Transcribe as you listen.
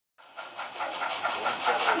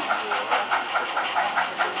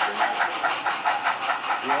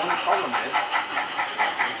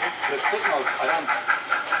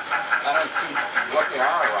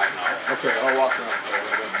walking up there.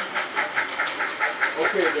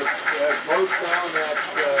 Okay, the boat down at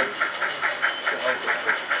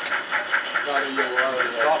not a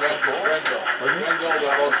Renville. Renville, the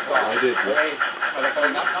boat stop. I did. Are they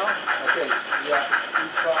coming up now? Okay, yeah.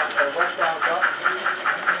 Westbound's up.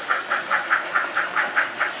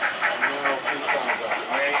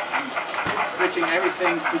 Switching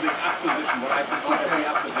everything to the up position. What I have to switch to the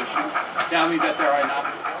up position. Tell me that there are enough.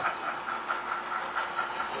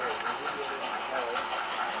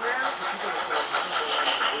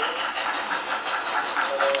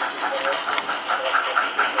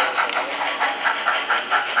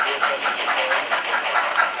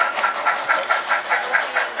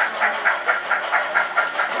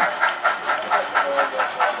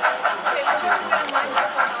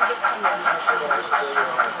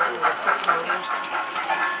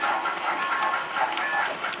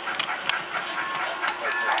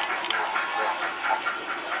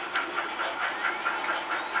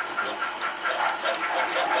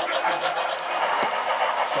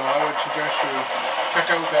 So I would suggest you check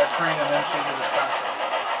out that crane and then see the dispatcher.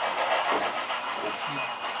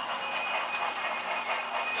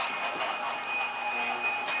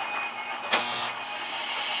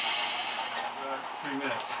 3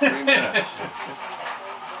 minutes. 3 minutes.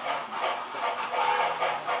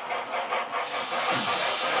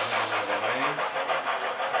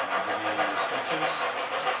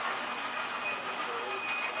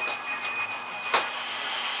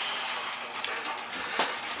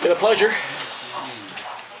 Been a pleasure.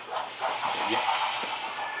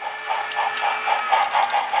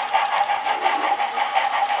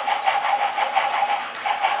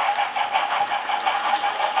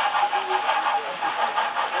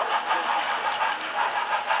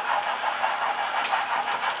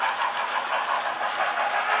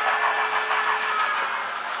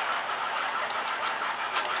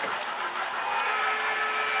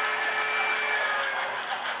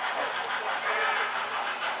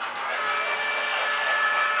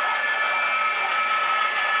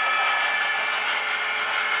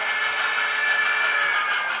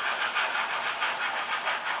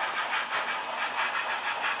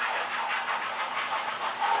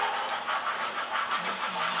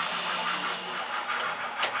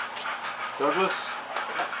 Douglas,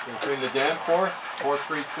 between the Danforth,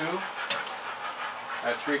 432. I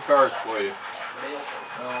have 3 cars for you.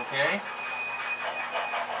 Okay.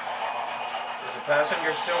 Is the passenger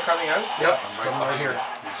still coming out? Yep. Come right here.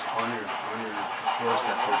 He's on your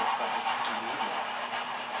doorstep.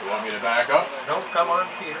 You want me to back up? No, come on,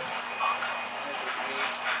 Peter.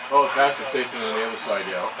 Oh, the passenger station on the other side,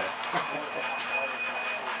 yeah, okay.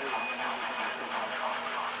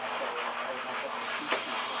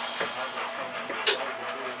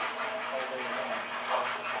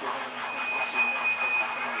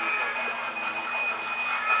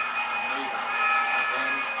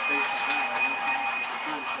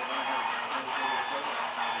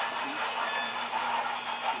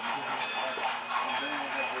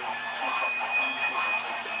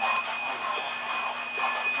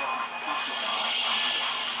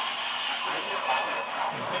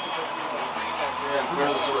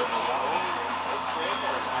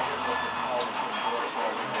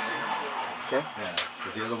 Okay. Yeah,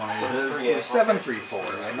 because the other one is 734.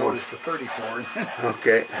 I noticed the 34.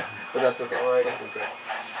 Okay. But that's okay. All right. Okay.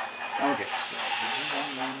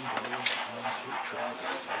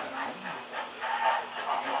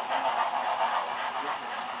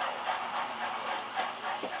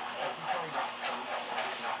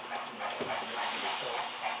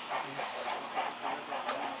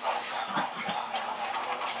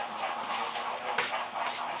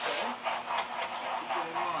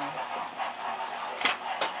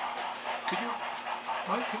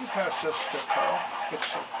 Mike, could you pass this to Carl?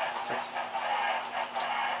 It's I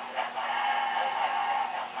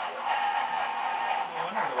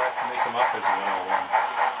wonder if I have to make them up as a 101.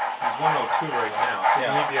 He's 102 right now.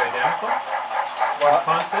 Can he be identical? Well,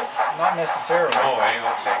 Consist? not necessarily. Oh, okay,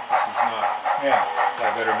 because he's not. Yeah. So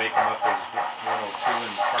I better make him up as 102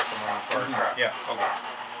 and park him on the far track. Yeah. Okay.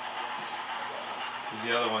 Because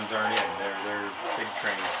the other ones aren't in. They're big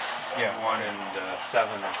trains. Yeah. 1 and 7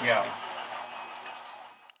 or something. Yeah.